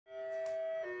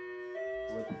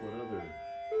What other?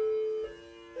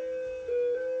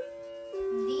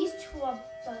 These two are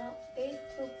big.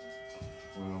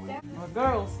 Well,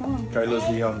 Girls, come on. Kyla's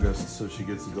the youngest, so she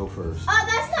gets to go first. Oh,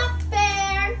 that's not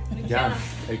fair.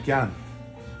 It can.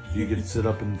 Do you get to sit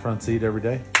up in the front seat every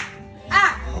day?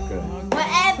 Ah, Okay.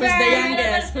 whatever. Who's the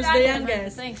youngest? Who's the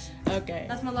youngest? Thanks. Okay.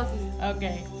 That's my lucky.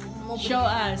 Okay. Show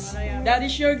us. That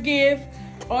is your gift.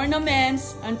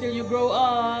 Ornaments until you grow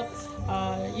up.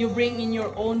 You bring in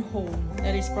your own home.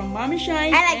 That is from Mommy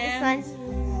Shine I like and this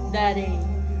one. Daddy.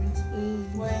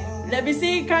 Let me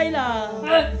see,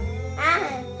 Kyla.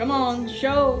 Come on,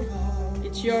 show.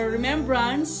 It's your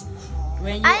remembrance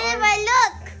when you. Oliver,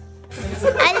 look.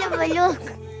 Oliver, look.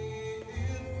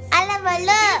 Oliver,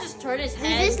 look. Just turn his Does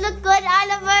head. this look good,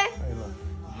 Oliver? Kyla.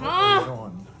 Huh? What are you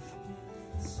doing?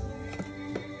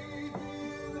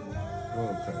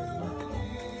 Okay.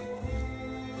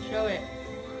 Show it.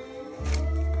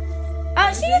 Oh,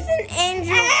 she's an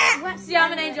angel. See,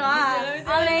 I'm an angel. I'm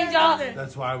an angel.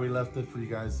 That's why we left it for you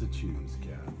guys to choose,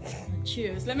 Kat.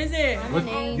 Choose. Let me see. What?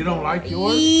 You don't like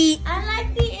yours? I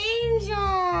like the angel.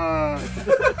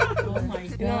 Oh my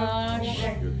gosh.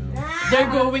 They're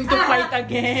going to fight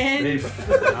again. Babe,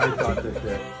 I thought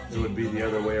that it would be the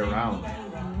other way around.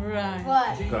 Right.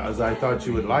 What? Because I thought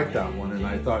you would like that one, and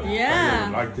I thought Yeah.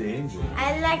 you would like the angel.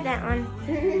 I like that one.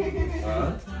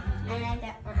 Huh? I like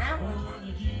that one. I want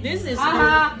that. This is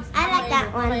I like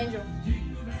that I'm an one. angel.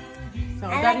 so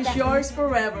I that like is that yours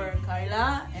forever,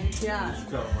 Kyla and Jan.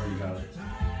 Tell them where you got it.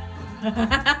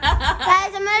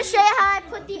 Guys, I'm gonna show you how I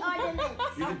put the ornaments.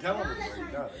 You can tell them where you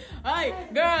got it. Hi,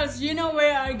 girls, you know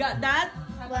where I got that?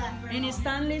 What? In a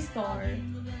Stanley store.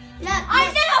 Look,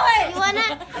 I know it. You wanna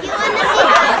see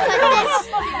how I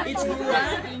put this? It's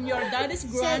in your daddy's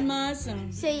grandma's.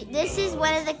 So this is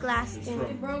one of the glass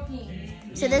things. Broken.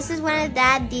 So this is one of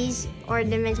Daddy's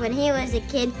ornaments when he was a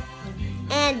kid,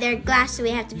 and they're glass, so we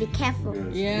have to be careful.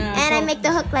 Yeah. And I so- make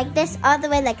the hook like this, all the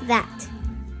way like that.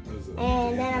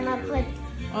 And then I'm gonna put.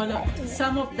 Oh, look,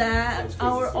 some of that,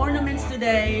 our ornaments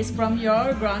today is from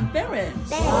your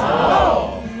grandparents.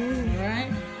 Oh!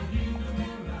 Right?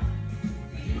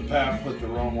 The Pap put the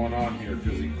wrong one on here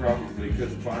because he probably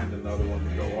couldn't find another one to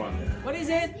go on there. What is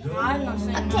it? I'm not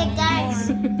saying. Okay, guys.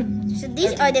 So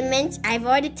these ornaments, I've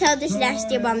already told this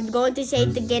last year, but I'm going to say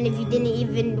it again if you didn't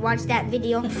even watch that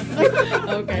video.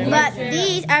 Okay. But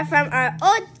these are from our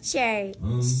old church.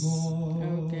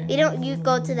 Okay. You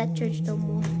go to that church no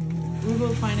more. We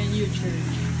will find a new church.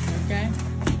 Okay?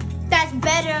 That's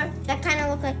better. That kind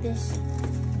of look like this.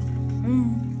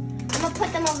 Mm. I'm gonna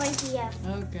put them over here.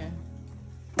 Okay.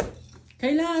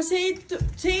 Kayla, say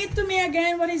it to me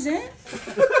again. What is it?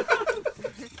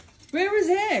 Where is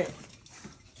it?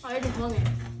 I already hung it.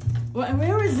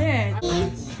 Where is it?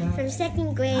 From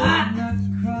second grade.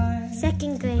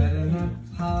 Second grade.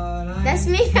 That's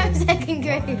me from second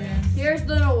grade. Here's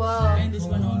the well. And this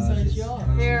one also is yours.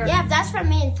 Here. Yeah, that's from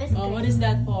me in fifth Oh, grade. what is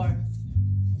that for?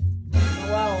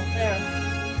 Well, there.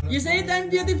 You say it, I'm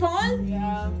beautiful?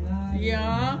 Yeah.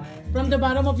 Yeah. From the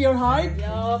bottom of your heart?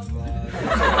 Yup.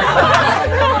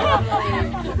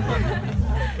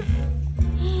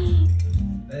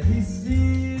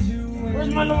 Where's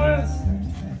my Louis?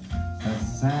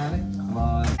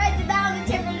 Right down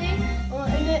the trampoline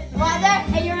in the water,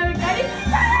 and you're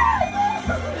recording.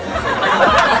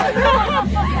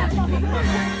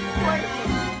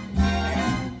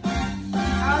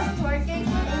 I was twerking,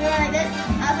 and you were like this.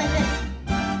 I was like this.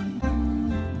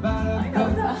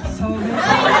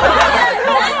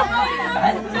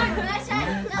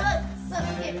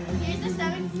 Here's the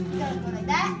stomach. Go like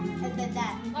that, and then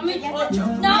that. Let me. No,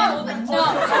 No. No.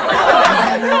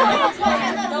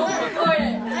 Don't record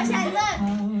it. Ashai, look.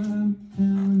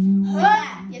 Like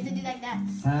that. You have to do like that.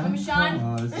 Let me shine.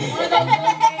 One of those